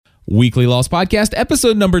Weekly Lost Podcast,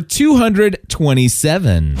 episode number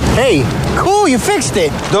 227. Hey, cool, you fixed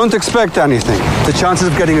it. Don't expect anything. The chances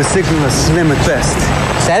of getting a signal are slim at best.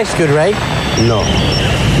 Static's good, right? No.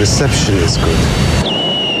 Reception is good.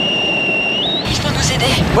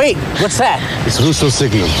 Wait, what's that? It's Russo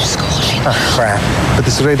signal. Oh, crap. But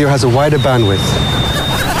this radio has a wider bandwidth.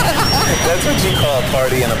 That's what you call a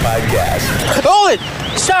party in a podcast. Hold it!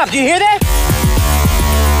 Stop, do you hear that?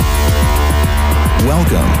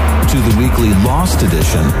 Welcome to the weekly Lost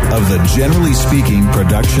edition of the Generally Speaking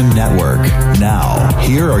Production Network. Now,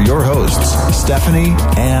 here are your hosts, Stephanie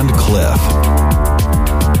and Cliff.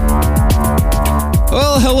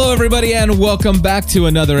 Well, hello everybody, and welcome back to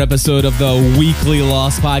another episode of the Weekly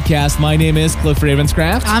Lost Podcast. My name is Cliff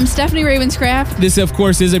Ravenscraft. I'm Stephanie Ravenscraft. This, of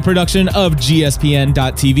course, is a production of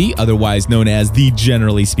GSPN.TV, otherwise known as the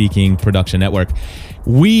Generally Speaking Production Network.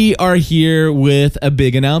 We are here with a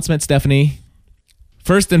big announcement, Stephanie.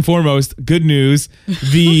 First and foremost, good news.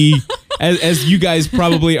 As you guys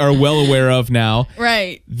probably are well aware of now,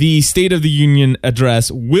 Right. The State of the Union address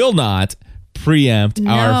will not preempt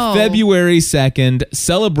our February 2nd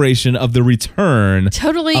celebration of the return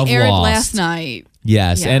Totally of aired Lost. last night.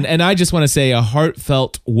 Yes, Yeah. and I just want to say a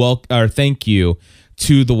heartfelt thank you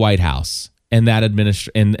to the White House and that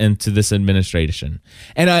and to this administration.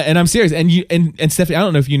 And I'm serious. And Stephanie, I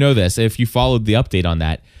don't know if you know this, if you followed the update on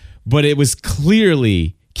that, but it was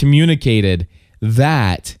clearly communicated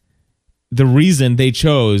that the reason they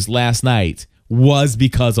chose last night was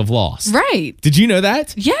because of Lost. Right. Did you know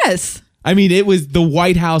that? Yes. I mean, it was the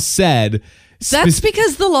White House said. That's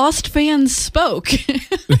because the Lost fans spoke.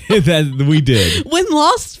 That we did. When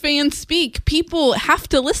Lost fans speak, people have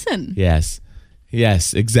to listen. Yes,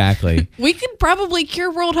 exactly. We could probably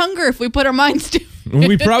cure world hunger if we put our minds to it.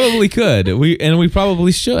 We probably could. We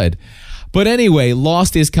probably should. But anyway,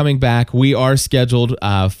 Lost is coming back. We are scheduled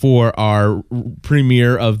for our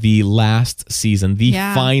premiere of the last season, the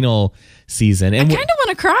final season. And I kind of want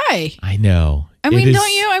to cry. I know. I mean,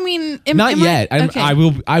 don't you? I mean, not yet. Okay. I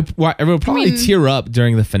will probably tear up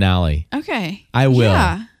during the finale. Okay. I will.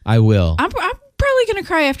 Yeah. I will. I'm probably going to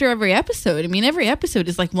cry after every episode. I mean, every episode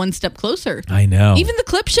is like one step closer. I know. Even the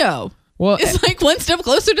clip show. Well, it's like one step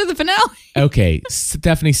closer to the finale. Okay,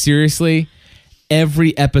 Stephanie, seriously,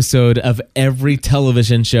 every episode of every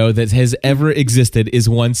television show that has ever existed is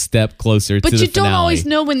one step closer to the finale. But you don't always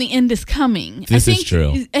know when the end is coming. This is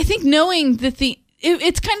true. I think knowing that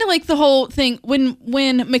it's kind of like the whole thing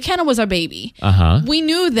when McKenna was our baby. We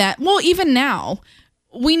knew that. Well, even now,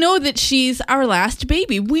 we know that she's our last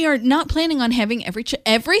baby. We are not planning on having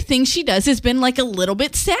everything she does has been like a little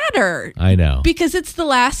bit sadder. I know, because it's the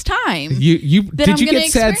last time. Did you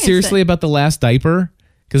get sad seriously about the last diaper?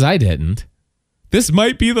 Because I didn't. This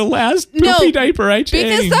might be the last poopy diaper I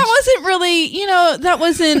changed. Because that wasn't really,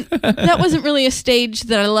 that wasn't really a stage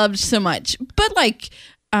that I loved so much. But like,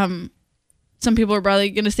 some people are probably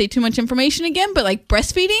going to say too much information again, but like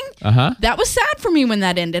breastfeeding, that was sad for me when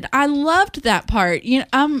that ended. I loved that part.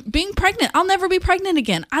 Being pregnant, I'll never be pregnant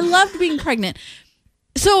again. I loved being pregnant.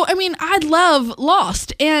 So, I mean, I love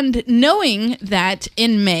Lost, and knowing that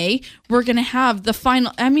in May we're going to have the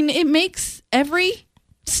final, I mean, it makes every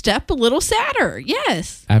step a little sadder.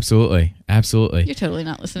 Yes, absolutely. You're totally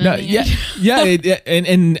not listening to me.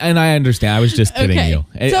 And I understand. I was just kidding you.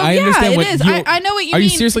 So, I understand what it is. I know what you mean. Are you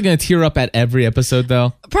seriously going to tear up at every episode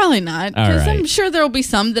though? Probably not, because right. I'm sure there will be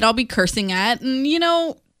some that I'll be cursing at, and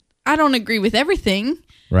I don't agree with everything.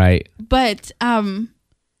 Right. But I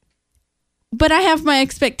have my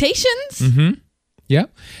expectations. Mm-hmm. Yeah.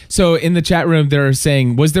 So in the chat room, they're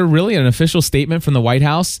saying, was there really an official statement from the White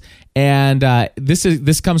House? And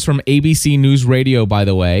this comes from ABC News Radio, by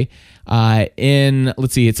the way.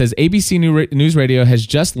 It says ABC News Radio has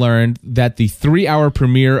just learned that the 3-hour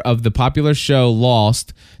premiere of the popular show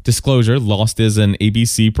Lost, disclosure, Lost is an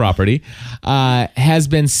ABC property, has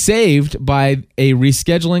been saved by a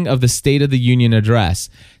rescheduling of the State of the Union address.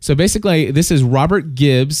 So basically, this is Robert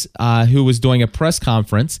Gibbs, who was doing a press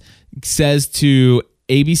conference, says to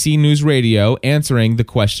ABC News Radio, answering the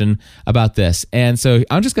question about this. And so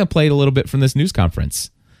I'm just going to play a little bit from this news conference.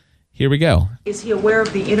 Here we go. Is he aware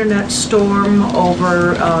of the internet storm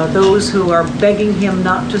over those who are begging him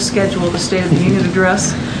not to schedule the State of the Union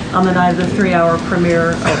address on the night of the 3-hour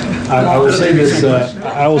premiere? I will say this.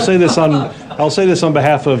 I'll say this on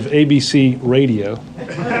behalf of ABC Radio.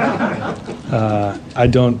 I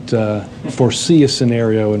don't foresee a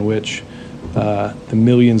scenario in which the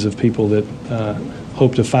millions of people that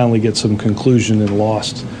hope to finally get some conclusion in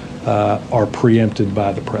Lost are preempted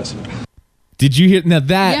by the president. Did you hear? Now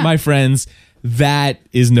that, my friends, that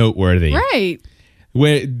is noteworthy. Right.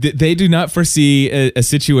 where they do not foresee a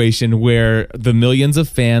situation where the millions of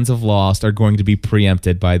fans of Lost are going to be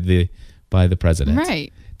preempted by the president.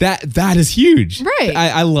 Right. That is huge. Right.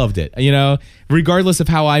 I loved it. Regardless of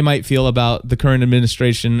how I might feel about the current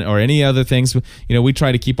administration or any other things, we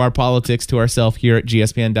try to keep our politics to ourselves here at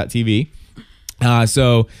gspn.tv.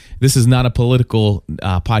 So this is not a political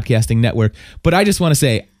podcasting network, but I just want to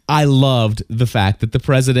say I loved the fact that the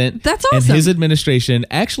president That's and awesome. his administration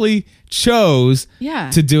actually chose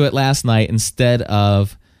to do it last night instead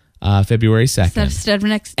of February 2nd. Instead of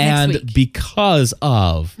next and week. because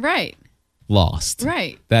of Right. Lost.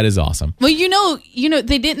 Right. That is awesome. Well,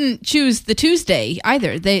 they didn't choose the Tuesday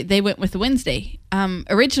either. They went with the Wednesday.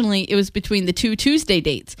 Originally, it was between the two Tuesday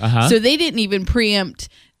dates. So they didn't even preempt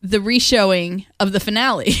the reshowing of the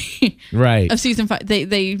finale Right. of season 5.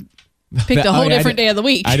 They picked a whole different day of the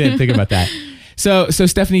week. I didn't think about that. So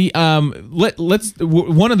Stephanie, let's.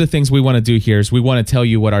 One of the things we want to do here is we want to tell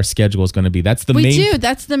you what our schedule is going to be. That's the main.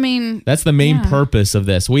 That's the main. That's the main purpose of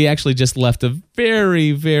this. We actually just left a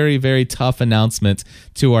very, very, very tough announcement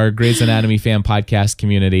to our Grey's Anatomy fan podcast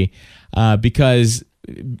community because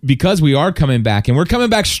we are coming back, and we're coming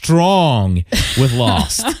back strong with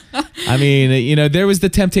Lost. I mean, there was the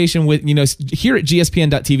temptation with, here at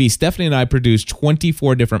gspn.tv, Stephanie and I produce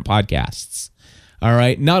 24 different podcasts. All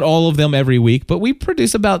right. Not all of them every week, but we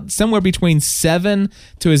produce about somewhere between 7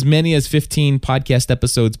 to as many as 15 podcast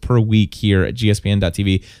episodes per week here at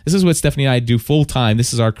gspn.tv. This is what Stephanie and I do full time.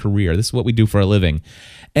 This is our career. This is what we do for a living.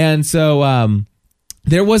 And so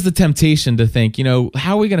there was the temptation to think,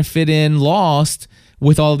 how are we going to fit in Lost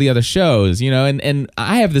with all the other shows, and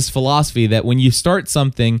I have this philosophy that when you start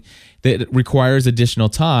something that requires additional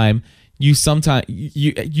time, you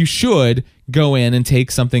should go in and take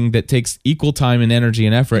something that takes equal time and energy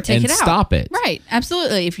and effort and stop it. Right.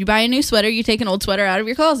 Absolutely. If you buy a new sweater, you take an old sweater out of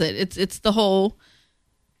your closet. It's the whole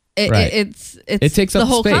it takes up the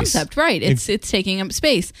whole space. Concept, right? It's taking up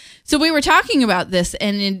space. So we were talking about this,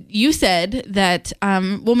 and you said that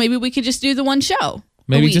maybe we could just do the one show.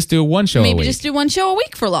 Maybe just do one show a week. Maybe just do one show a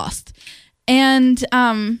week for Lost. And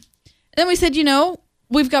then we said,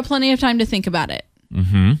 we've got plenty of time to think about it.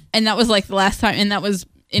 Mm-hmm. And that was like the last time, and that was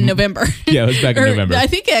in November. Yeah, it was back in November. I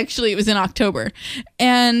think actually it was in October.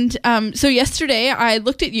 And so yesterday I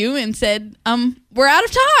looked at you and said, we're out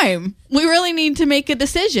of time. We really need to make a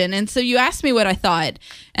decision. And so you asked me what I thought.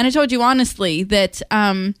 And I told you honestly that,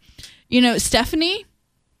 Stephanie,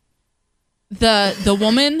 the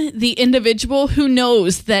woman, the individual who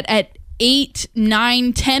knows that at 8,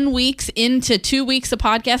 9, 10 weeks into 2 weeks of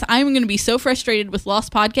podcast, I'm going to be so frustrated with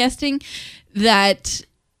Lost podcasting that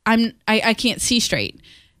I can't see straight.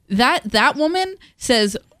 That woman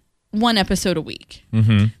says one episode a week.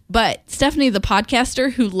 Mm-hmm. But Stephanie, the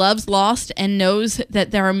podcaster who loves Lost and knows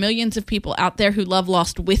that there are millions of people out there who love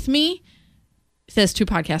Lost with me, says 2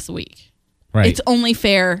 podcasts a week. Right. It's only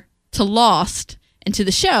fair to Lost and to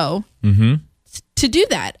the show to do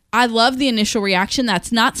that. I love the initial reaction.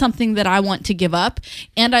 That's not something that I want to give up.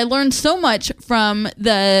 And I learned so much from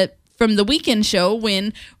the weekend show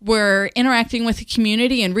when we're interacting with the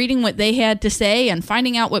community and reading what they had to say and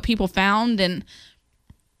finding out what people found. And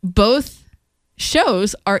both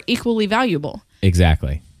shows are equally valuable.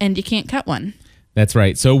 Exactly. And you can't cut one. That's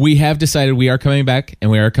right. So we have decided we are coming back,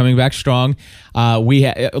 and we are coming back strong.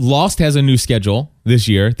 Lost has a new schedule this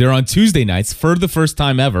year. They're on Tuesday nights for the first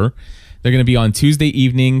time ever. They're going to be on Tuesday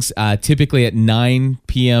evenings, typically at 9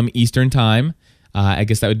 p.m. Eastern time. I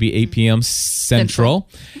guess that would be 8 p.m. Central.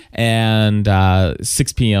 And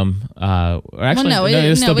 6 p.m.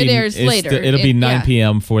 It airs later. It'll be 9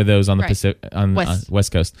 p.m. for those on the Pacific, on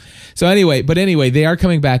West Coast. So anyway, they are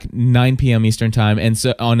coming back 9 p.m. Eastern time, and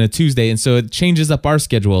so on a Tuesday, and so it changes up our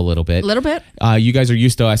schedule a little bit. You guys are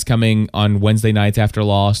used to us coming on Wednesday nights after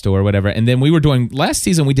Lost or whatever, and then we were doing last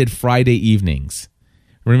season. We did Friday evenings.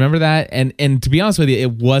 Remember that? And to be honest with you,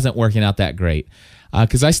 it wasn't working out that great.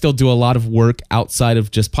 Because I still do a lot of work outside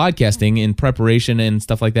of just podcasting in preparation and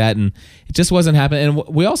stuff like that, and it just wasn't happening. And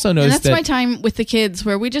we also noticed that's my time with the kids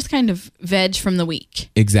where we just kind of veg from the week.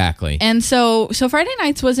 Exactly. And so Friday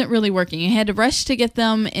nights wasn't really working. I had to rush to get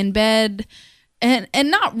them in bed, and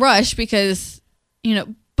not rush because,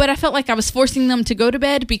 but I felt like I was forcing them to go to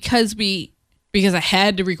bed because I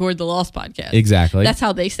had to record the Lost podcast. Exactly. That's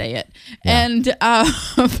how they say it. Yeah. And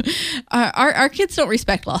our kids don't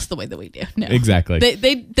respect Lost the way that we do. No. Exactly.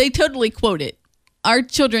 They totally quote it. Our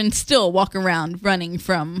children still walk around running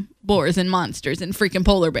from boars and monsters and freaking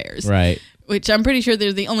polar bears. Right. Which I'm pretty sure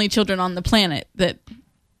they're the only children on the planet that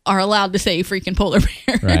are allowed to say freaking polar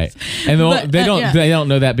bears. Right. And they don't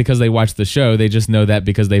know that because they watch the show. They just know that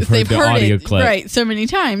because they've heard the audio clip. Right. So many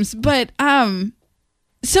times. But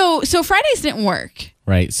So Fridays didn't work.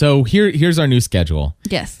 Right. So here's our new schedule.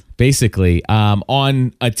 Yes. Basically,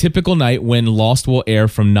 on a typical night when Lost will air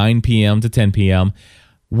from 9 p.m. to 10 p.m.,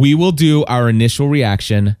 we will do our initial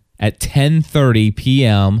reaction at 10:30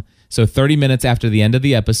 p.m. So 30 minutes after the end of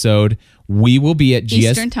the episode, we will be at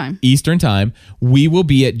Eastern time. We will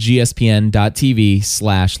be at gspn.tv/live.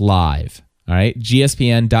 All right,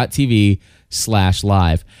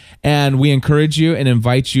 gspn.tv/live. And we encourage you and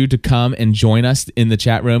invite you to come and join us in the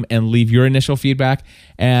chat room and leave your initial feedback,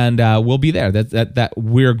 and we'll be there. That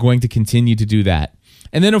we're going to continue to do that.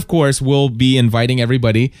 And then, of course, we'll be inviting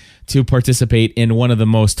everybody to participate in one of the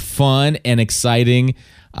most fun and exciting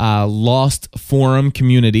Lost forum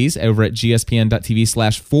communities over at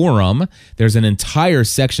gspn.tv/forum. There's an entire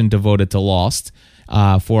section devoted to Lost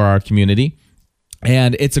for our community.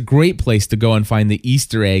 And it's a great place to go and find the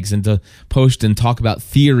Easter eggs and to post and talk about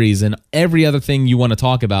theories and every other thing you want to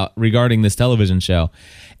talk about regarding this television show.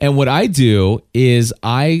 And what I do is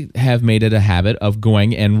I have made it a habit of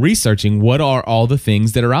going and researching what are all the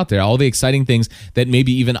things that are out there, all the exciting things that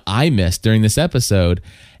maybe even I missed during this episode.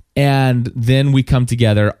 And then we come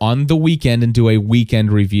together on the weekend and do a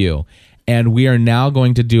weekend review. And we are now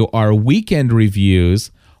going to do our weekend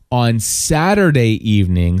reviews on Saturday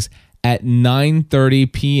evenings at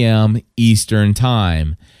 9:30 p.m. Eastern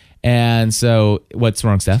time. And so, what's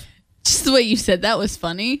wrong, Steph? Just the way you said that was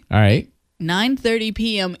funny. All right. 9:30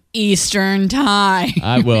 p.m. Eastern time.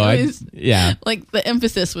 Yeah. Like the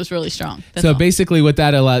emphasis was really strong. That's so all. basically what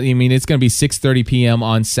that allows, it's going to be 6:30 p.m.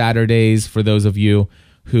 on Saturdays for those of you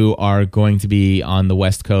who are going to be on the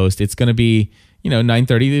West Coast. It's going to be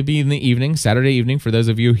 9:30 to be in the evening, Saturday evening for those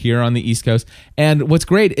of you here on the East Coast. And what's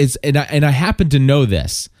great is, and I happen to know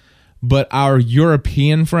this, but our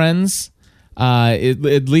European friends,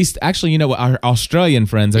 at least, actually, our Australian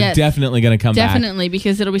friends are definitely going to come back. Definitely,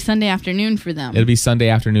 because it'll be Sunday afternoon for them. It'll be Sunday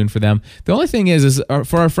afternoon for them. The only thing is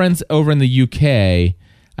for our friends over in the UK,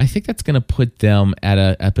 I think that's going to put them at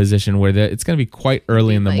a position where it's going to be quite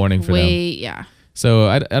early in the morning for them. Yeah. So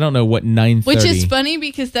I don't know what 9:30. Which is funny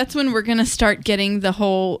because that's when we're going to start getting the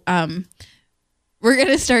whole... we're going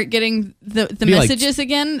to start getting the messages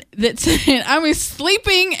again that saying, I was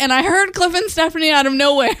sleeping and I heard Cliff and Stephanie out of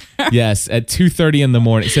nowhere. Yes, at 2:30 in the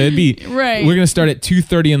morning. So it'd be, right. We're going to start at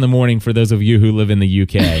 2:30 in the morning for those of you who live in the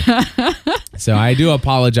UK. So I do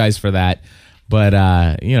apologize for that. But,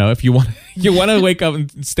 if you want to wake up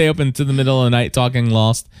and stay up into the middle of the night talking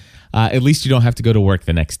Lost, at least you don't have to go to work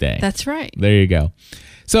the next day. That's right. There you go.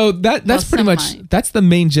 So that's pretty much that's the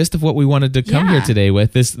main gist of what we wanted to come here today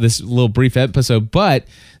with this little brief episode. But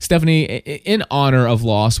Stephanie, in honor of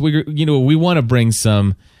Lost, we want to bring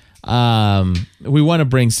some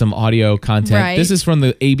audio content. Right. This is from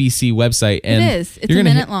the ABC website, and it is. It's a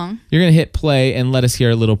minute long. You're gonna hit play and let us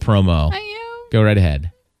hear a little promo. I am. Go right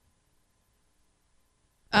ahead.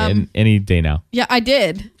 Any day now. Yeah, I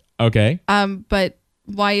did. Okay. But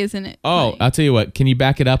why isn't it? Oh, I'll tell you what. Can you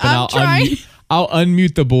back it up and I'll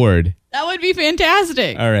unmute the board. That would be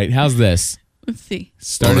fantastic. All right. How's this? Let's see.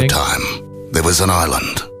 Starting. All the time, there was an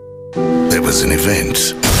island. There was an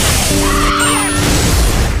event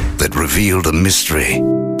that revealed a mystery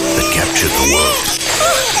that captured the world.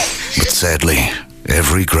 But sadly,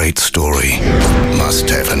 every great story must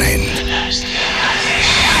have an end.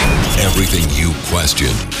 Everything you question.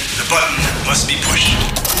 The button must be pushed.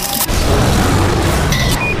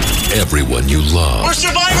 Everyone you love. We're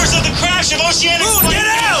survivors of the crash of Oceanic. Get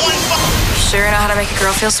out! Sure know how to make a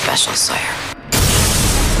girl feel special, Sawyer.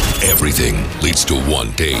 Everything leads to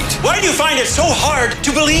one date. Why do you find it so hard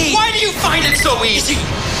to believe? Why do you find it so easy?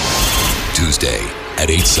 Tuesday at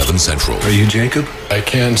 8/7 Central. Are you Jacob? I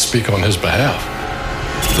can speak on his behalf.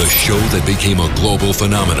 The show that became a global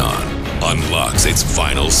phenomenon unlocks its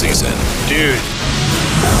final season. Dude.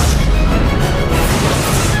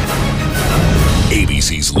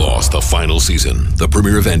 ABC's Lost, the final season. The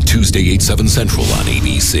premiere event Tuesday, 8/7 Central on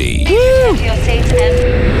ABC.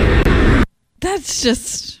 That's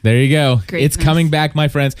just... There you go. Greatness. It's coming back, my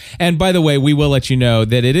friends. And by the way, we will let you know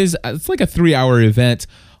that it's like a 3-hour event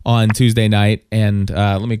on Tuesday night. And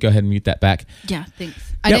let me go ahead and mute that back. Yeah,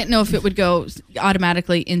 thanks. I didn't know if it would go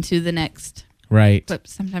automatically into the next clip.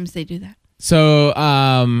 Sometimes they do that. So,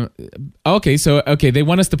 they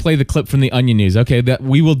want us to play the clip from the Onion News. Okay, that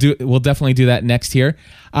we'll definitely do that next here.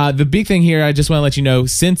 The big thing here, I just want to let you know,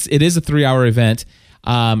 since it is a 3-hour event,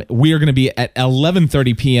 We are going to be at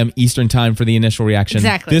 11:30 p.m. Eastern time for the initial reaction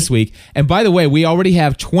this week. And by the way, we already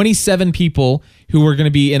have 27 people who are going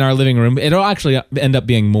to be in our living room. It'll actually end up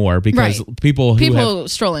being more because people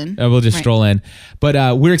stroll in. Will just stroll in.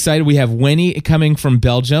 But we're excited. We have Winnie coming from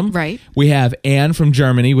Belgium. Right. We have Anne from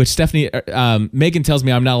Germany, which Stephanie, Megan tells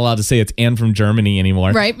me I'm not allowed to say it's Anne from Germany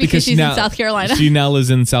anymore. Right, because she's in South Carolina. She now lives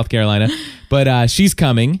in South Carolina. But she's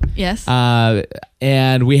coming. Yes.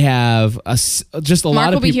 And we have just a lot of people.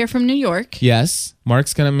 Mark will be here from New York. Yes.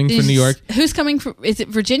 Mark's coming from New York. Who's coming from? Is it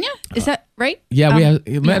Virginia? Is that right? Yeah, we have.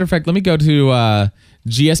 Matter of fact, let me go to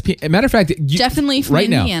GSP. Matter of fact, definitely from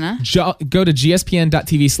Indiana. Now, go to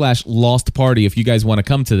gspn.tv/Lost Party if you guys want to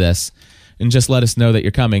come to this, and just let us know that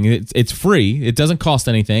you're coming. It's free. It doesn't cost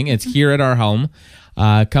anything. It's here at our home.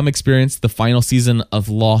 Come experience the final season of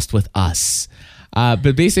Lost with us.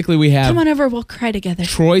 But basically, we have. Come on over. We'll cry together.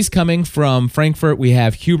 Troy's coming from Frankfurt. We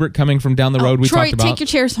have Hubert coming from down the road. We Troy, talked about. Take your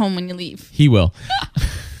chairs home when you leave. He will.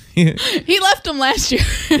 He left them last year.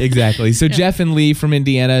 Exactly. So Jeff and Lee from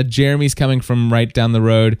Indiana. Jeremy's coming from right down the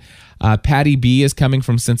road. Patty B is coming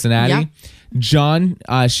from Cincinnati. Yeah. John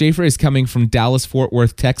Schaefer is coming from Dallas, Fort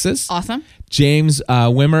Worth, Texas. Awesome. James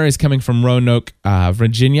Wimmer is coming from Roanoke,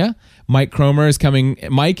 Virginia. Mike Cromer is coming.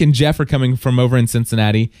 Mike and Jeff are coming from over in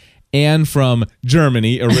Cincinnati. And from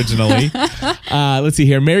Germany originally. Let's see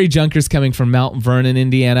here. Mary Junker's coming from Mount Vernon,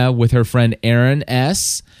 Indiana with her friend Aaron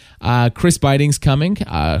S. Chris Biding's coming,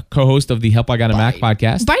 co-host of the Help I Got a Mac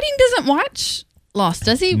podcast. Biding doesn't watch Lost,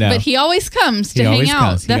 does he? No. But he always comes to hang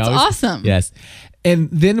out. That's awesome. Yes. And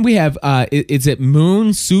then we have, is it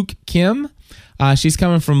Moon Suk Kim? She's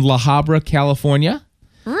coming from La Habra, California.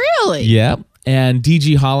 Really? Yep. And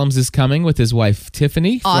DG Hollums is coming with his wife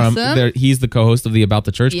Tiffany. Awesome. He's the co-host of the About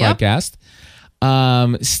the Church podcast.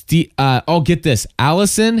 Get this.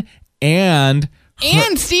 Allison and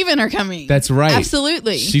Steven are coming. That's right.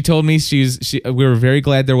 Absolutely. She told me we were very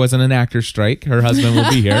glad there wasn't an actor strike. Her husband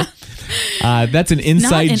will be here. That's an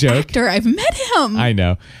inside not an joke. Actor. I've met him. I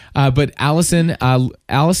know. But Allison L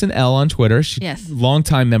on Twitter, she's a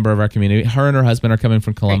longtime member of our community. Her and her husband are coming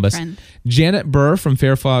from Columbus. Janet Burr from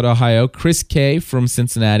Fairfield, Ohio. Chris K from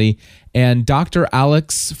Cincinnati. And Dr.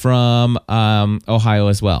 Alex from Ohio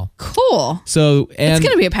as well. Cool. So it's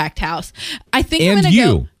going to be a packed house. I think I'm going to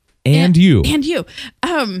go. And you.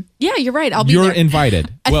 Yeah, you're right. I'll be there. You're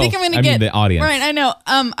invited. I think I'm going to get the audience. Right, I know.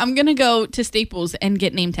 I'm going to go to Staples and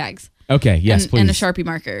get name tags. Okay, yes, please. And a Sharpie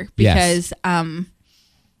marker because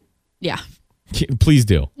yeah. Please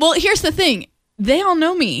do. Well, here's the thing. They all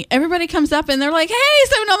know me. Everybody comes up and they're like, "Hey,"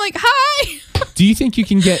 so I'm like, "Hi." Do you think you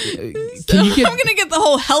can get I'm going to get the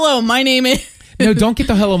whole "Hello, my name is." No, don't get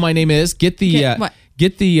the "Hello, my name is." Get the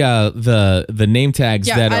get the name tags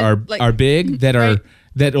that are big that are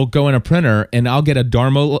that'll go in a printer, and I'll get a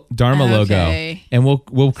Dharma logo, and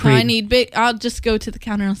we'll create. So I need big. I'll just go to the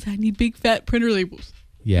counter and say I need big fat printer labels.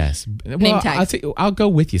 Yes, name tags. I'll go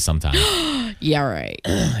with you sometime. Yeah, right.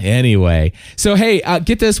 Anyway, so hey,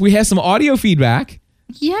 get this. We have some audio feedback.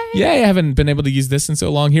 Yay! I haven't been able to use this in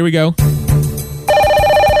so long. Here we go.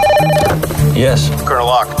 Yes. Colonel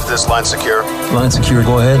Locke, is this line secure? Line secure.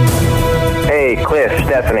 Go ahead. Hey, Cliff,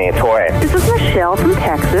 Stephanie, Tori. This is Michelle from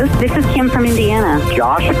Texas. This is Kim from Indiana.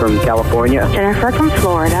 Josh from California. Jennifer from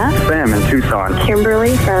Florida. Sam in Tucson.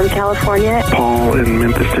 Kimberly from California. Paul in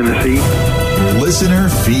Memphis, Tennessee. Listener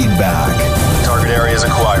feedback. Target area is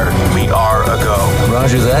acquired. We are a go.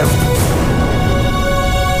 Roger that.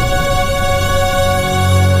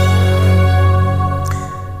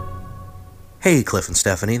 Hey, Cliff and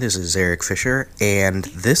Stephanie, this is Eric Fisher, and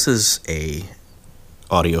this is a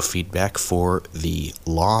audio feedback for the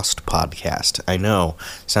Lost podcast. I know,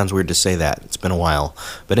 sounds weird to say that. It's been a while.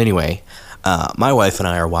 But anyway, my wife and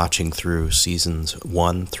I are watching through seasons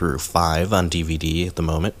 1 through 5 on DVD at the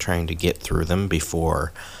moment, trying to get through them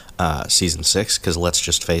before season 6, because let's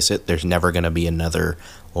just face it, there's never going to be another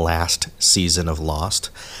last season of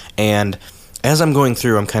Lost. And as I'm going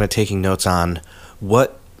through, I'm kind of taking notes on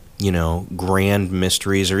what grand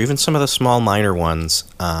mysteries, or even some of the small minor ones,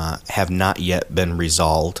 have not yet been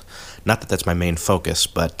resolved. Not that that's my main focus,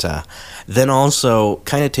 but then also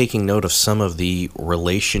kind of taking note of some of the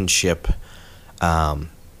relationship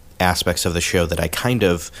aspects of the show that I kind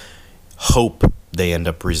of hope they end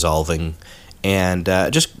up resolving. And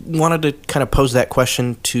just wanted to kind of pose that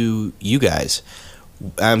question to you guys.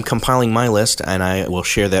 I'm compiling my list, and I will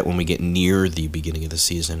share that when we get near the beginning of the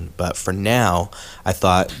season. But for now, I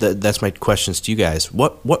thought that's my questions to you guys.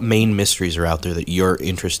 What main mysteries are out there that you're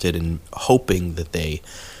interested in hoping that they,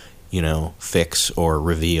 fix or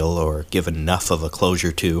reveal or give enough of a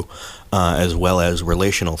closure to, as well as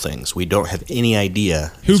relational things? We don't have any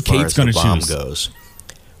idea who as far Kate's as the bomb choose. goes.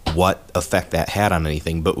 what effect that had on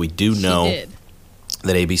anything, but we do know did.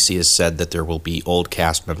 that ABC has said that there will be old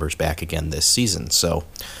cast members back again this season, so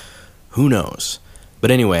who knows?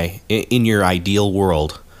 But anyway, in your ideal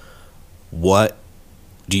world, what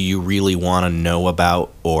do you really want to know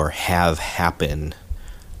about or have happen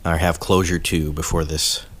or have closure to before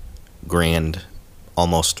this grand,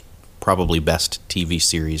 almost probably best TV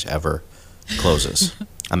series ever closes?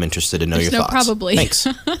 I'm interested to know your thoughts. Probably. Thanks.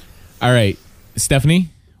 All right, Stephanie,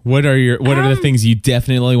 what are the things you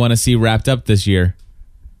definitely want to see wrapped up this year?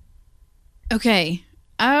 Okay.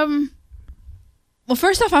 Well,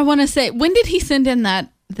 first off, I want to say, when did he send in that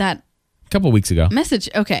A couple weeks ago. message?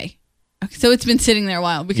 Okay, so it's been sitting there a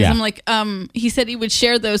while because I'm like, he said he would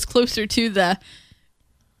share those closer to the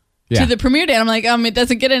premiere date. I'm like, it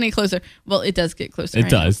doesn't get any closer. Well, it does get closer. It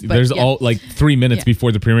does. There's all like 3 minutes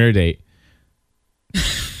before the premiere date.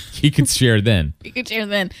 He could share then. He could share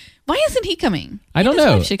then. Why isn't he coming? I don't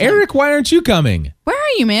know. Eric, why aren't you coming? Where are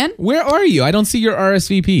you, man? Where are you? I don't see your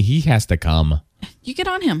RSVP. He has to come. You get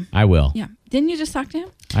on him. I will. Yeah. Didn't you just talk to him?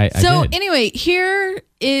 I did. Anyway, here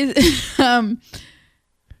is...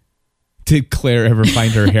 Did Claire ever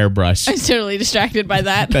find her hairbrush? I'm totally distracted by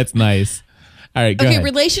that. That's nice. All right, go ahead.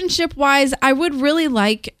 Relationship-wise, I would really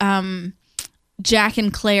like Jack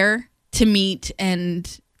and Claire to meet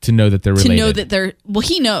and... To know that they're related. To know that they're... Well,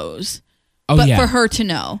 he knows. Oh, but yeah. for her to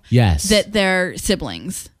know. Yes. That they're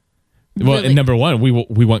siblings. Well, Really. and number one,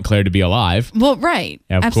 we want Claire to be alive. Well, right.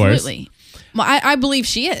 Of Absolutely. course. Well, I believe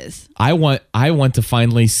she is. I want to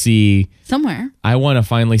finally see... Somewhere. I want to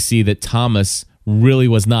finally see that Thomas really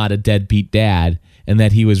was not a deadbeat dad and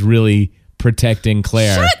that he was really protecting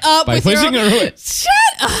Claire. Shut up by with pushing your... her away. Shut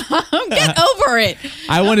up. Get over it.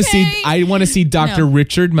 I want to see Dr. No.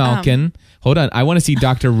 Richard Malkin. Hold on. I want to see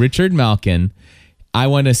Dr. Richard Malkin. I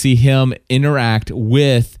want to see him interact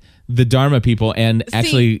with the Dharma people and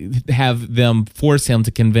actually have them force him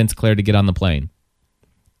to convince Claire to get on the plane.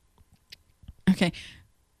 Okay.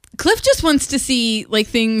 Cliff just wants to see like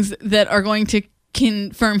things that are going to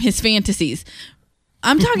confirm his fantasies.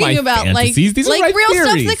 I'm talking about fantasies? These are my real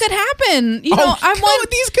theories. stuff that could happen. You know,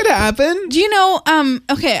 these could happen. Do you know?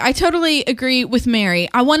 Okay, I totally agree with Mary.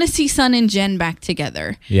 I want to see Sun and Jen back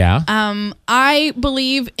together. Yeah. I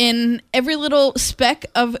believe in every little speck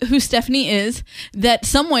of who Stephanie is, that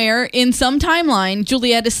somewhere in some timeline,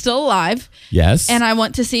 Juliet is still alive. Yes. And I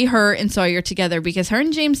want to see her and Sawyer together because her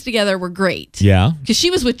and James together were great. Yeah. Because she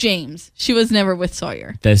was with James. She was never with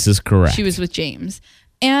Sawyer. This is correct. She was with James.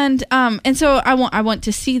 And so I want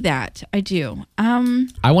to see that. I do.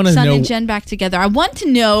 I want to Sun know and Jen back together. I want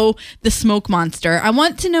to know the smoke monster. I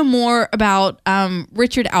want to know more about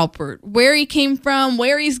Richard Alpert, where he came from,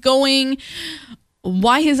 where he's going,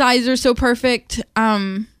 why his eyes are so perfect.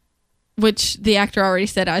 Which the actor already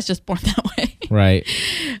said I was just born that way. Right.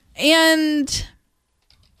 And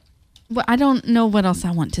I don't know what else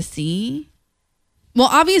I want to see. Well,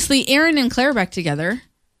 obviously, Aaron and Claire back together.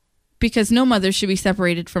 Because no mother should be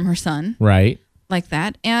separated from her son. Right. Like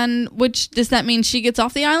that. And does that mean she gets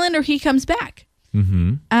off the island or he comes back?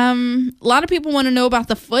 Mm-hmm. A lot of people want to know about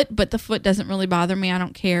the foot, but the foot doesn't really bother me. I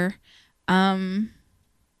don't care. I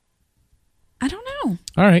don't know.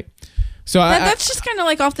 All right. So that's just kind of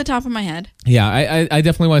like off the top of my head. Yeah, I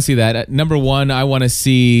definitely want to see that. Number one, I want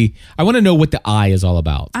to know what the eye is all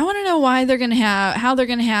about. I want to know how they're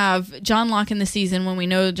going to have John Locke in the season when we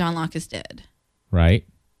know John Locke is dead. Right.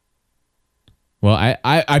 Well,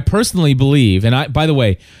 I personally believe, and by the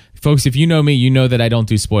way, folks, if you know me, you know that I don't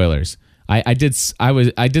do spoilers. I did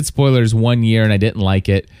spoilers 1 year and I didn't like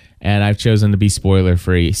it, and I've chosen to be spoiler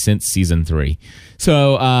free since season 3.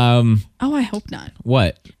 So, I hope not.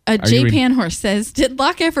 What? Jay Panhorse says, "Did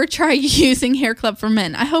Locke ever try using Hair Club for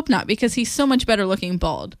Men?" I hope not, because he's so much better looking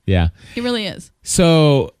bald. Yeah, he really is.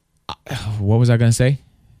 So, what was I going to say?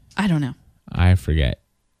 I don't know. I forget.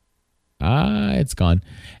 It's gone.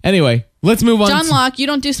 Anyway, let's move on. John Locke, you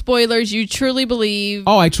don't do spoilers. You truly believe.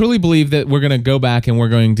 Oh, I truly believe that we're going to go back and we're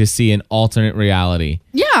going to see an alternate reality.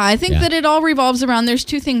 Yeah, I think that it all revolves around there's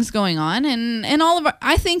two things going on. And all of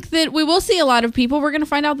I think that we will see a lot of people. We're going to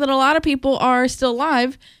find out that a lot of people are still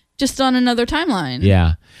alive, just on another timeline.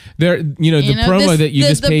 Yeah. The promo that you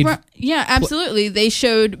just paid. Yeah, absolutely. They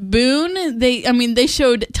showed Boone. They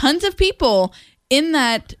showed tons of people in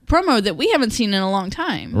that promo that we haven't seen in a long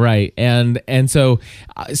time. Right. And so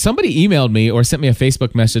somebody emailed me or sent me a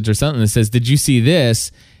Facebook message or something that says, "Did you see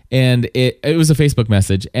this?" And it was a Facebook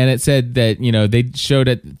message, and it said that, they showed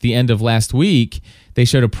at the end of last week, they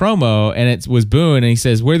showed a promo, and it was Boone, and he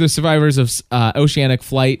says, "We're the survivors of Oceanic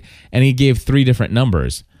Flight," and he gave 3 different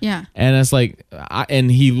numbers. Yeah. And it's like,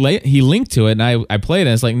 and he linked to it, and I played it,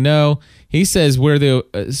 and it's like, no, he says we're the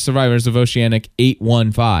survivors of Oceanic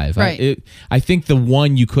 815. Right. I think the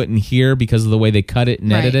one you couldn't hear because of the way they cut it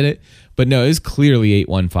and edited it, but no, it's clearly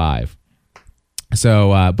 815.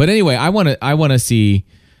 So, but anyway, I want to see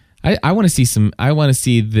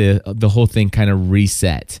the whole thing kind of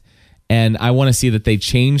reset. And I want to see that they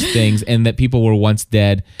change things and that people were once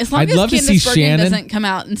dead. As long I'd as love to see Candace Bergen Shannon doesn't come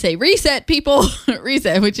out and say reset, people,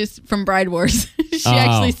 reset, which is from Bride Wars. She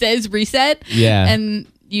actually says reset. Yeah.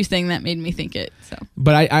 And you saying that made me think it. So,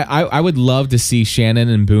 but I would love to see Shannon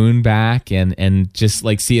and Boone back and just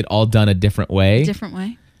like see it all done a different way.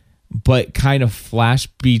 But kind of flash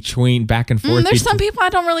between back and forth. There's some people I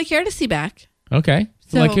don't really care to see back. Okay.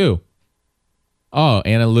 So like who? Oh,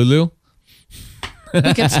 Anna Lulu.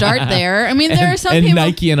 We could start there. I mean, there are some and people.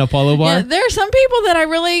 Nike and Apollo Bar. Yeah, there are some people that I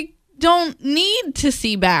really don't need to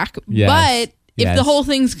see back. Yes. But if the whole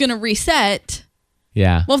thing's going to reset.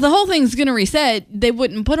 Yeah. Well, if the whole thing's going to reset, they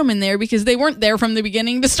wouldn't put them in there because they weren't there from the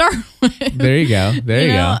beginning to start with. There you go. There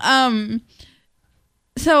you go.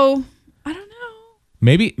 So I don't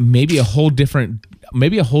know. Maybe a whole different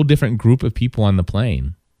group of people on the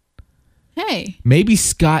plane. Hey. Maybe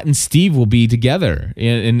Scott and Steve will be together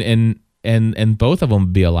and both of them will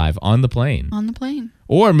be alive on the plane. On the plane.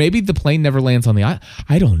 Or maybe the plane never lands on the island.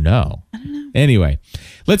 I don't know. Anyway,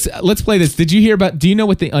 let's play this. Do you know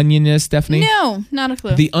what The Onion is, Stephanie? No, not a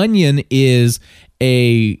clue. The Onion is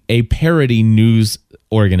a parody news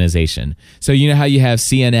organization. So you know how you have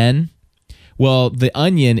CNN? Well, The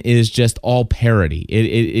Onion is just all parody.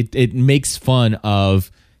 It makes fun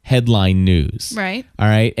of headline news. Right. All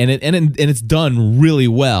right. And it's done really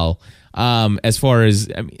well. As far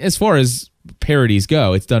as parodies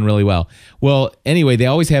go, it's done really well. Well, anyway, they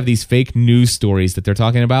always have these fake news stories that they're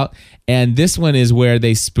talking about, and this one is where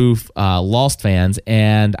they spoof Lost fans.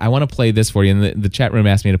 And I want to play this for you. And the chat room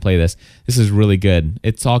asked me to play this. This is really good.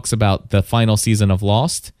 It talks about the final season of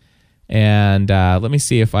Lost, and let me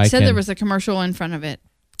see if I said can. There was a commercial in front of it.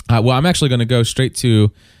 Well, I'm actually going to go straight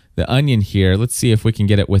to The Onion here. Let's see if we can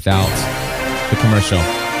get it without the commercial.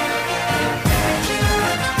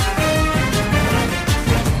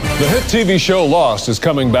 The hit TV show Lost is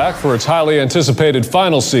coming back for its highly anticipated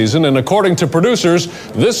final season, and according to producers,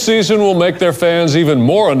 this season will make their fans even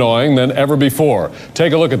more annoying than ever before.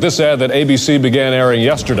 Take a look at this ad that ABC began airing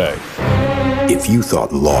yesterday. If you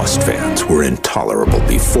thought Lost fans were intolerable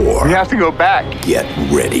before, We have to go back. get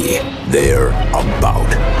ready. They're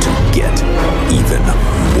about to get even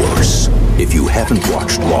worse. If you haven't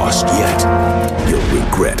watched Lost yet, you'll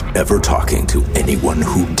regret ever talking to anyone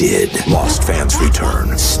who did. Lost fans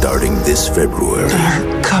return starting this February.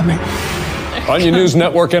 They're coming. Onion News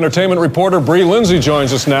Network entertainment reporter Bree Lindsay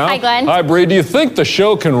joins us now. Hi, Glenn. Hi, Bree. Do you think the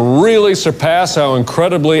show can really surpass how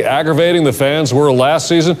incredibly aggravating the fans were last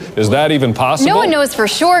season? Is that even possible? No one knows for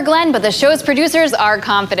sure, Glenn, but the show's producers are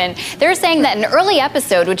confident. They're saying that an early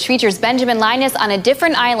episode, which features Benjamin Linus on a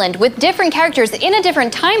different island with different characters in a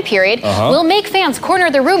different time period, will make fans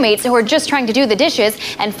corner their roommates who are just trying to do the dishes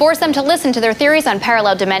and force them to listen to their theories on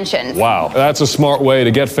parallel dimensions. Wow, that's a smart way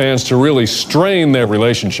to get fans to really strain their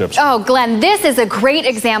relationships. Oh, Glenn, this is a great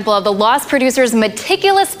example of the Lost producers'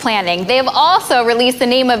 meticulous planning. They have also released the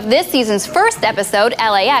name of this season's first episode,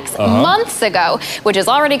 LAX, months ago, which has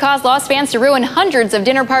already caused Lost fans to ruin hundreds of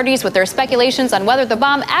dinner parties with their speculations on whether the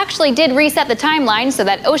bomb actually did reset the timeline so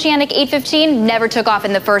that Oceanic 815 never took off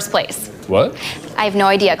in the first place. What? I have no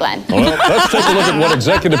idea, Glenn. Well, let's take a look at what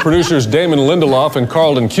executive producers Damon Lindelof and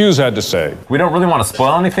Carlton Cuse had to say. We don't really want to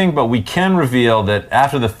spoil anything, but we can reveal that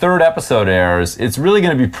after the third episode airs, it's really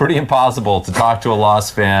going to be pretty impossible to talk to a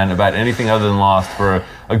Lost fan about anything other than Lost for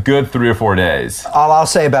a good 3 or 4 days. All I'll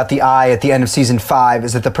say about the eye at the end of season 5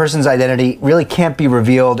 is that the person's identity really can't be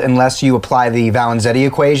revealed unless you apply the Valenzetti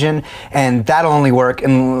equation, and that'll only work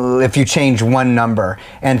if you change one number.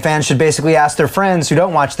 And fans should basically ask their friends who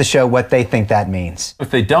don't watch the show what they think that means.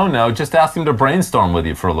 If they don't know, just ask them to brainstorm with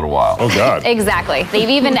you for a little while. Oh, God. Exactly. They've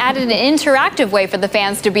even added an interactive way for the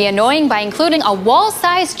fans to be annoying by including a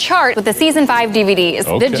wall-sized chart with the season 5 DVDs.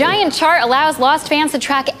 Okay. The giant chart allows Lost fans to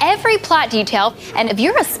track every plot detail, and if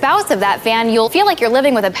you're a spouse of that fan, you'll feel like you're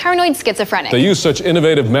living with a paranoid schizophrenic. They use such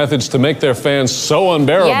innovative methods to make their fans so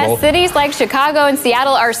unbearable. Yes, cities like Chicago and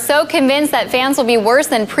Seattle are so convinced that fans will be worse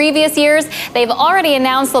than previous years. They've already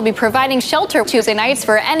announced they'll be providing shelter Tuesday nights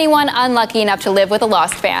for anyone unlucky enough to live with a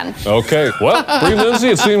Lost fan. Okay, well, Bree Lindsay,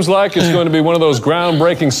 it seems like it's going to be one of those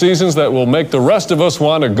groundbreaking seasons that will make the rest of us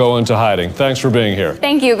want to go into hiding. Thanks for being here.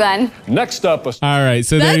 Thank you, Glenn. Next up... All right,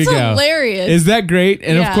 so there you go. That's hilarious. Is that great?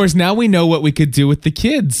 And Yeah. of course, now we know what we could do with the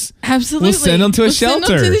kids. Absolutely. We'll send them to a Send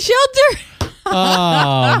shelter. them to the shelter.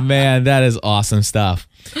 Oh, man, that is awesome stuff.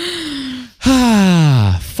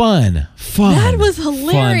 Fun. That was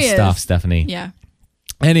hilarious. Fun stuff, Stephanie. Yeah.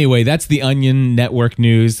 Anyway, that's the Onion Network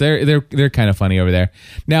news. They're kind of funny over there.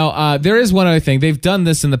 Now, there is one other thing. They've done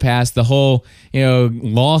this in the past. The whole,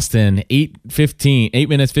 Lost in 8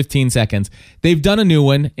 minutes, 15 seconds. They've done a new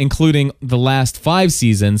one, including the last 5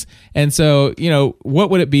 seasons. And so,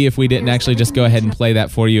 what would it be if we didn't actually just go ahead and play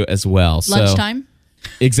that for you as well? Lunchtime?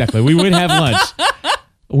 Exactly. We would have lunch.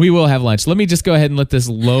 We will have lunch. Let me just go ahead and let this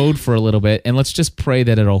load for a little bit, and let's just pray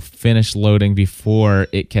that it'll finish loading before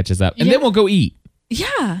it catches up. And then we'll go eat.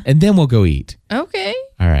 Yeah. And then we'll go eat. Okay.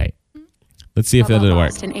 All right. Let's see if that'll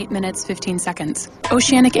work. Lost in 8 minutes, 15 seconds.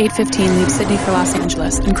 Oceanic 815 leaves Sydney for Los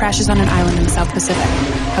Angeles and crashes on an island in the South Pacific.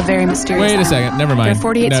 A very mysterious Wait a island. second. Never mind. There are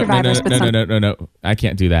 48 survivors, but some... No. I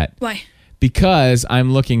can't do that. Why? Because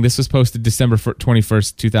I'm looking. This was posted December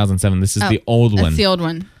 21st, 2007. This is the old one. That's the old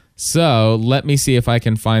one. So let me see if I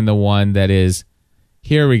can find the one that is...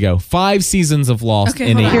 Here we go. 5 seasons of Lost in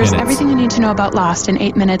 8 minutes. Here's everything you need to know about Lost in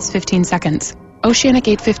 8 minutes, 15 seconds. Oceanic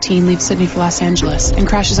 815 leaves Sydney for Los Angeles and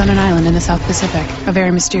crashes on an island in the South Pacific, a very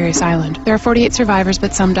mysterious island. There are 48 survivors,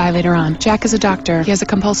 but some die later on. Jack is a doctor. He has a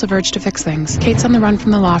compulsive urge to fix things. Kate's on the run from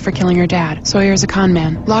the law for killing her dad. Sawyer is a con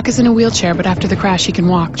man. Locke is in a wheelchair, but after the crash, he can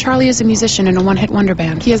walk. Charlie is a musician in a one-hit wonder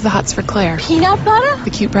band. He has the hots for Claire. Peanut butter? The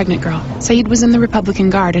cute pregnant girl. Saeed was in the Republican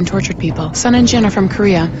Guard and tortured people. Sun and Jin are from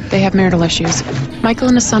Korea. They have marital issues. Michael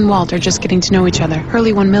and his son Walt are just getting to know each other.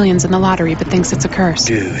 Hurley won millions in the lottery, but thinks it's a curse.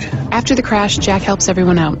 Dude. After the crash, Jack helps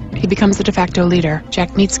everyone out. He becomes the de facto leader.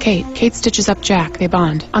 Jack meets Kate. Kate stitches up Jack. They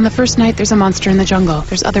bond. On the first night, there's a monster in the jungle.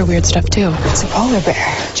 There's other weird stuff, too. It's a polar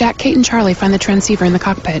bear. Jack, Kate, and Charlie find the transceiver in the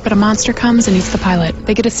cockpit, but a monster comes and eats the pilot.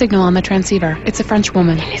 They get a signal on the transceiver. It's a French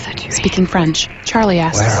woman. Speaking French. Charlie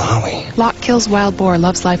asks, Where are we? Locke kills wild boar,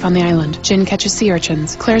 loves life on the island. Jin catches sea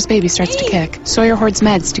urchins. Claire's baby starts to kick. Sawyer hoards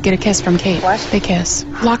meds to get a kiss from Kate. What? They kiss.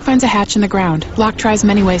 Locke finds a hatch in the ground. Locke tries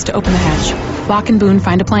many ways to open the hatch. Locke and Boone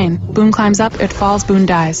find a plane. Boone climbs up, it falls, Boone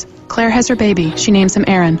dies. Claire has her baby. She names him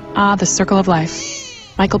Aaron. Ah, the circle of life.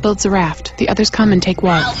 Michael builds a raft. The others come and take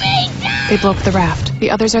Walt. They blow up the raft.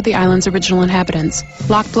 The others are the island's original inhabitants.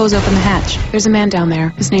 Locke blows open the hatch. There's a man down there.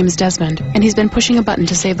 His name is Desmond, and he's been pushing a button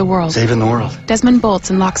to save the world. Saving the world. Desmond bolts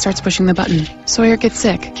and Locke starts pushing the button. Sawyer gets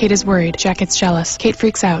sick. Kate is worried. Jack gets jealous. Kate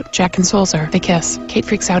freaks out. Jack consoles her. They kiss. Kate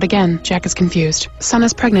freaks out again. Jack is confused. Sun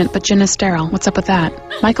is pregnant, but Jin is sterile. What's up with that?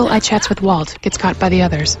 Michael eye-chats with Walt. Gets caught by the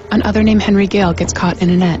others. An other named Henry Gale gets caught in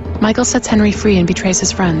a net. Michael sets Henry free and betrays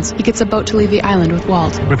his friends. He gets a boat to leave the island with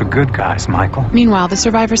Walt. We're the good guys, Michael. Meanwhile, the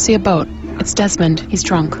survivors see a boat. It's Desmond. He's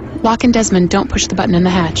drunk. Locke and Desmond don't push the button in the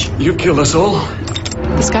hatch. You killed us all.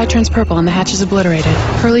 The sky turns purple and the hatch is obliterated.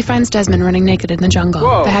 Hurley finds Desmond running naked in the jungle.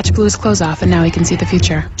 Whoa. The hatch blew his clothes off and now he can see the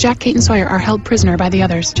future. Jack, Kate, and Sawyer are held prisoner by the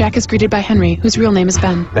others. Jack is greeted by Henry, whose real name is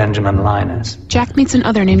Ben. Benjamin Linus. Jack meets an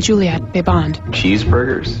other named Juliet. They bond.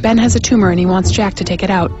 Cheeseburgers. Ben has a tumor and he wants Jack to take it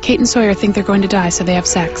out. Kate and Sawyer think they're going to die, so they have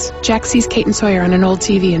sex. Jack sees Kate and Sawyer on an old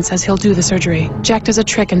TV and says he'll do the surgery. Jack does a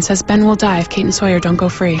trick and says Ben will die if Kate and Sawyer don't go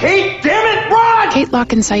free. Kate, damn it, run! Kate,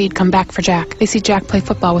 Locke, and Saeed come back for Jack. They see Jack play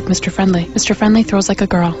football with Mr. Friendly. Mr. Friendly throws like a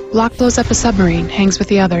girl. Locke blows up a submarine, hangs with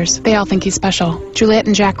the others. They all think he's special. Juliet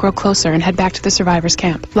and Jack grow closer and head back to the survivors'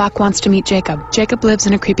 camp. Locke wants to meet Jacob. Jacob lives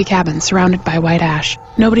in a creepy cabin surrounded by white ash.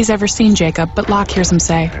 Nobody's ever seen Jacob, but Locke hears him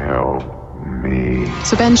say, Help me.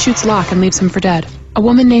 so Ben shoots Locke and leaves him for dead. A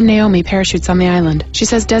woman named Naomi parachutes on the island. She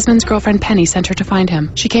says Desmond's girlfriend Penny sent her to find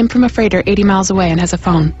him. She came from a freighter 80 miles away and has a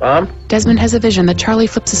phone. Mom? Desmond has a vision that Charlie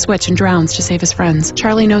flips a switch and drowns to save his friends.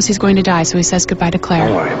 Charlie knows he's going to die, so he says goodbye to Claire.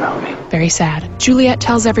 Don't worry about me. Very sad. Juliet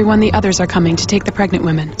tells everyone the others are coming to take the pregnant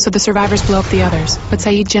women, so the survivors blow up the others. But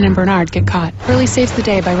Saeed, Jin, and Bernard get caught. Hurley saves the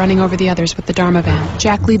day by running over the others with the Dharma van.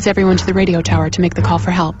 Jack leads everyone to the radio tower to make the call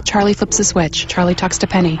for help. Charlie flips a switch. Charlie talks to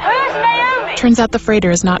Penny. Who's Naomi? Turns out the freighter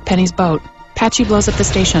is not Penny's boat. Patchy blows up the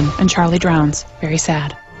station, and Charlie drowns. Very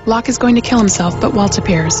sad. Locke is going to kill himself, but Walt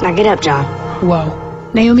appears. Now get up, John.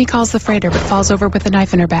 Whoa. Naomi calls the freighter, but falls over with a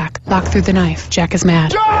knife in her back. Locke threw the knife. Jack is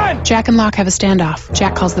mad. John! Jack and Locke have a standoff.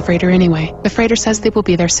 Jack calls the freighter anyway. The freighter says they will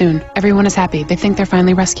be there soon. Everyone is happy. They think they're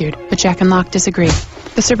finally rescued. But Jack and Locke disagree.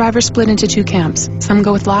 The survivors split into 2 camps. Some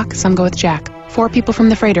go with Locke, some go with Jack. 4 people from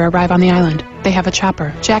the freighter arrive on the island. They have a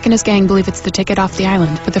chopper. Jack and his gang believe it's the ticket off the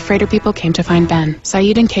island, but the freighter people came to find Ben.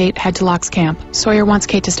 Saeed and Kate head to Locke's camp. Sawyer wants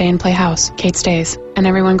Kate to stay and play house. Kate stays. And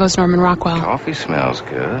everyone goes Norman Rockwell. Coffee smells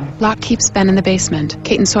good. Locke keeps Ben in the basement.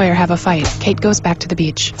 Kate and Sawyer have a fight. Kate goes back to the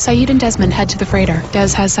beach. Saeed and Desmond head to the freighter.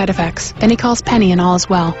 Des has side effects. Then he calls Penny and all is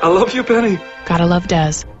well. I love you, Penny. Gotta love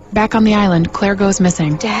Des. Back on the island, Claire goes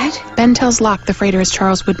missing. Dad? Ben tells Locke the freighter is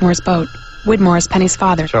Charles Widmore's boat. Widmore is Penny's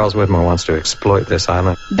father. Charles Widmore wants to exploit this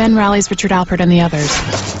island. Ben rallies Richard Alpert and the others,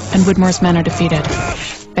 and Widmore's men are defeated.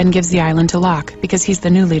 Ben gives the island to Locke because he's the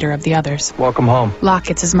new leader of the others. Welcome home. Locke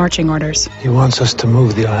gets his marching orders. He wants us to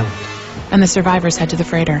move the island. And the survivors head to the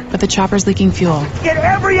freighter, but the chopper's leaking fuel. Get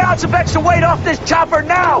every ounce of extra weight off this chopper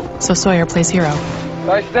now! So Sawyer plays hero.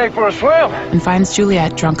 Nice day for a swim. And finds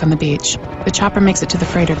Juliet drunk on the beach. The chopper makes it to the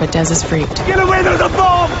freighter, but Des is freaked. Get away, there's a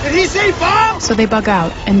bomb! Did he say bomb? So they bug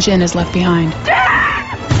out, and Jin is left behind.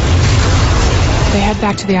 They head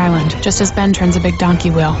back to the island, just as Ben turns a big donkey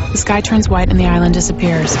wheel. The sky turns white and the island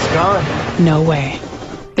disappears. It's gone. No way.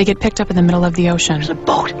 They get picked up in the middle of the ocean. There's a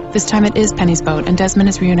boat. This time it is Penny's boat, and Desmond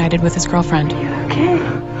is reunited with his girlfriend.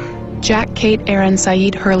 Okay. Jack, Kate, Aaron,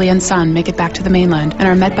 Saeed, Hurley, and Sun make it back to the mainland and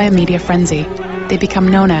are met by a media frenzy. They become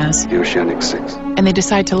known as The Oceanic Six. And they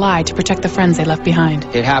decide to lie to protect the friends they left behind.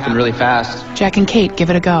 It happened really fast. Jack and Kate give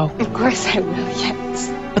it a go. Of course I will,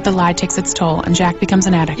 yes. But the lie takes its toll, and Jack becomes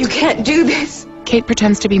an addict. You can't do this. Kate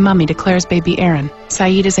pretends to be Mummy to Claire's baby Aaron.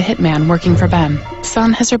 Saeed is a hitman working for Ben.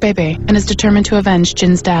 Sun has her baby and is determined to avenge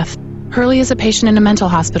Jin's death. Hurley is a patient in a mental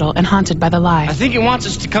hospital and haunted by the lie. I think he wants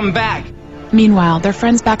us to come back. Meanwhile, their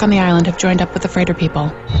friends back on the island have joined up with the freighter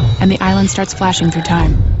people, and the island starts flashing through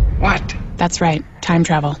time. What? That's right, time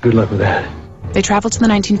travel. Good luck with that. They travel to the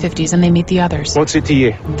 1950s and they meet the others. What's it to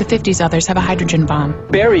you? The 50s others have a hydrogen bomb.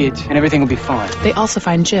 Bury it, and everything will be fine. They also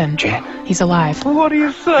find Jin. Jin? He's alive. What do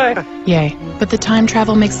you say? Yay. But the time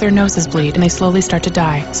travel makes their noses bleed and they slowly start to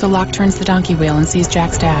die. So Locke turns the donkey wheel and sees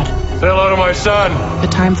Jack's dad. Say hello to my son. The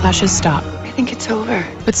time flashes stop. I think it's over.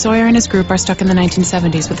 But Sawyer and his group are stuck in the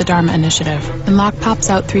 1970s with the Dharma Initiative. And Locke pops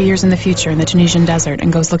out 3 years in the future in the Tunisian desert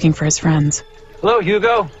and goes looking for his friends. Hello,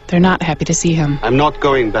 Hugo. They're not happy to see him. I'm not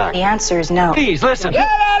going back. The answer is no. Please, listen.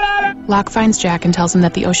 Locke finds Jack and tells him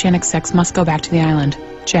that the Oceanic Six must go back to the island.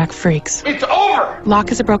 Jack freaks. It's over!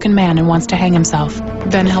 Locke is a broken man and wants to hang himself.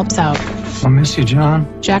 Ben helps out. I miss you, John.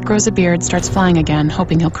 Jack grows a beard, starts flying again,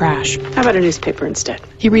 hoping he'll crash. How about a newspaper instead?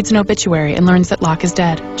 He reads an obituary and learns that Locke is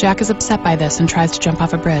dead. Jack is upset by this and tries to jump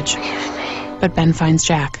off a bridge. But Ben finds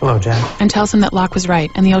Jack. Hello, Jack. And tells him that Locke was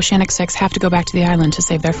right and the Oceanic Six have to go back to the island to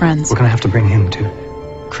save their friends. We're gonna have to bring him, too.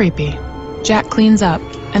 Creepy. Jack cleans up,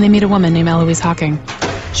 and they meet a woman named Eloise Hawking.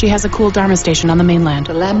 She has a cool Dharma station on the mainland.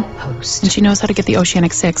 The lamppost. And she knows how to get the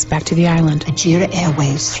Oceanic Six back to the island. Ajira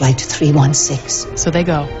Airways, Flight 316. So they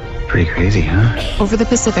go. Pretty crazy, huh? Over the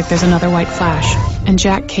Pacific, there's another white flash. And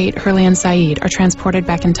Jack, Kate, Hurley, and Saeed are transported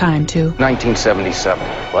back in time to 1977.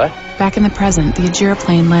 What? Back in the present, the Ajira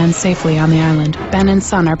plane lands safely on the island. Ben and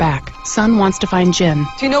Sun are back. Sun wants to find Jin.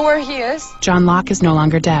 Do you know where he is? John Locke is no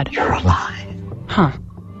longer dead. You're alive. Huh.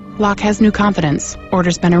 Locke has new confidence.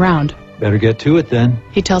 Orders Ben around. Better get to it, then.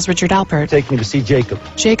 He tells Richard Alpert. Take me to see Jacob.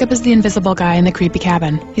 Jacob is the invisible guy in the creepy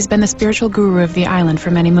cabin. He's been the spiritual guru of the island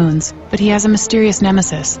for many moons. But he has a mysterious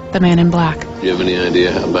nemesis, the man in black. Do you have any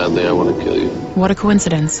idea how badly I want to kill you? What a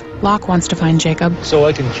coincidence. Locke wants to find Jacob. So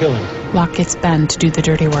I can kill him. Locke gets Ben to do the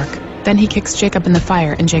dirty work. Then he kicks Jacob in the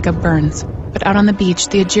fire and Jacob burns. But out on the beach,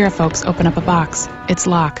 the Ajira folks open up a box. It's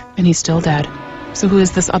Locke, and he's still dead. So who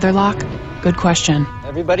is this other Locke? Good question.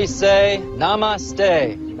 Everybody say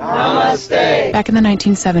Namaste. Namaste. Back in the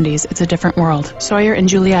 1970s, it's a different world. Sawyer and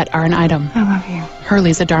Juliet are an item. I love you.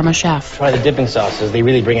 Hurley's a Dharma chef. Try the dipping sauces. They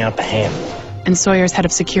really bring out the ham. And Sawyer's head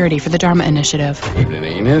of security for the Dharma Initiative. Evening,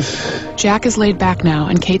 Enos. Jack is laid back now,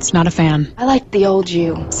 and Kate's not a fan. I like the old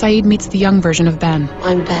you. Saeed meets the young version of Ben.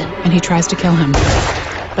 I'm Ben. And he tries to kill him.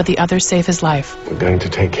 But the others save his life. We're going to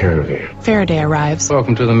take care of you. Faraday arrives.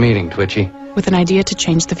 Welcome to the meeting, Twitchy. With an idea to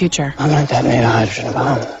change the future. I'm gonna detonate a hydrogen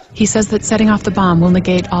bomb. He says that setting off the bomb will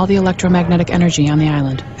negate all the electromagnetic energy on the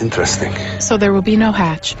island. Interesting. So there will be no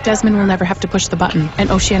hatch, Desmond will never have to push the button,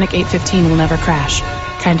 and Oceanic 815 will never crash.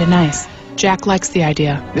 Kinda nice. Jack likes the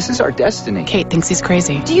idea. This is our destiny. Kate thinks he's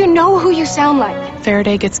crazy. Do you know who you sound like?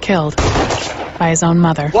 Faraday gets killed by his own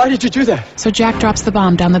mother. Why did you do that? So Jack drops the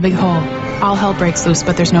bomb down the big hole. All hell breaks loose,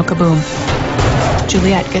 but there's no kaboom.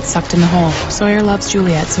 Juliet gets sucked in the hole. Sawyer loves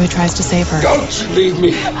Juliet, so he tries to save her. Don't leave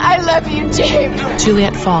me. I love you, James.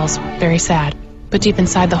 Juliet falls, very sad. But deep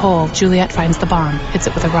inside the hole, Juliet finds the bomb, hits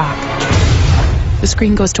it with a rock. The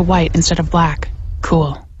screen goes to white instead of black.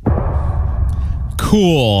 Cool.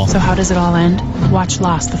 Cool. So how does it all end? Watch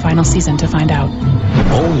Lost, the final season, to find out.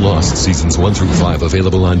 All Lost seasons 1 through 5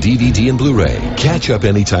 available on DVD and Blu-ray. Catch up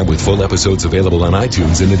anytime with full episodes available on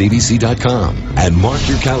iTunes and at abc.com. And mark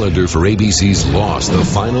your calendar for ABC's Lost, the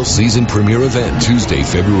final season premiere event, Tuesday,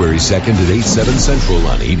 February 2nd at 8/7 Central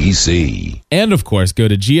on ABC. And of course, go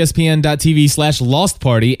to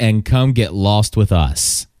gspn.tv/LostParty and come get lost with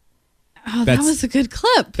us. Oh, that was a good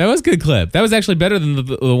clip. That was a good clip. That was actually better than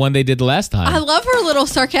the one they did the last time. I love her little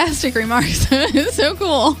sarcastic remarks. It's so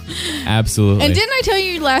cool. Absolutely. And didn't I tell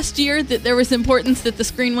you last year that there was importance that the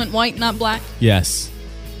screen went white, not black? Yes.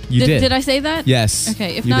 You did. Did I say that? Yes.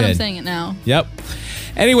 Okay, if you not, did. I'm saying it now. Yep.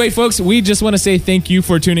 Anyway, folks, we just want to say thank you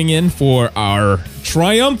for tuning in for our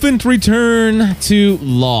triumphant return to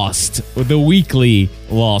Lost, the weekly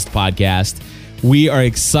Lost podcast. We are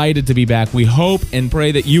excited to be back. We hope and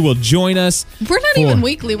pray that you will join us. We're not even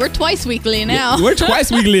weekly. We're twice weekly now. We're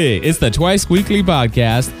twice weekly. It's the twice weekly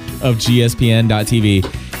podcast of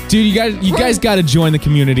GSPN.TV. Dude, you guys got to join the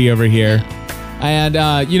community over here. And,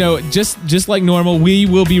 just like normal, we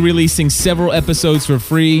will be releasing several episodes for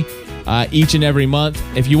free each and every month.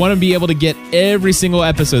 If you want to be able to get every single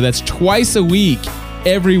episode, that's twice a week,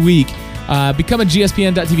 every week, become a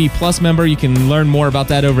GSPN.TV Plus member. You can learn more about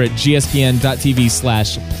that over at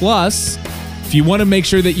GSPN.TV/plus. If you want to make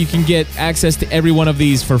sure that you can get access to every one of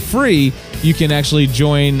these for free, you can actually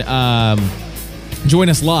join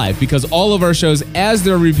us live, because all of our shows, as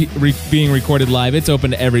they're being recorded live, it's open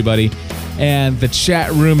to everybody. And the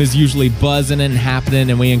chat room is usually buzzing and happening,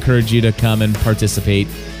 and we encourage you to come and participate.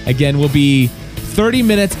 Again, we'll be 30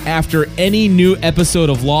 minutes after any new episode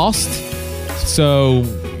of Lost. So,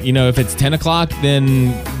 if it's 10 o'clock,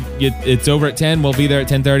 then it's over at 10. We'll be there at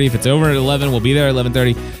 10:30. If it's over at 11, we'll be there at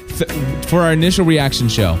 11:30 for our initial reaction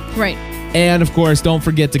show. Right. And, of course, don't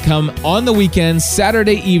forget to come on the weekends,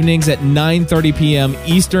 Saturday evenings at 9:30 p.m.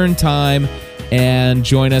 Eastern Time, and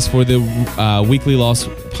join us for the weekly Lost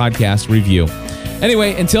podcast review.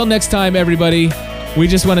 Anyway, until next time, everybody, we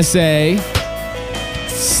just want to say,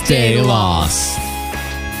 stay lost.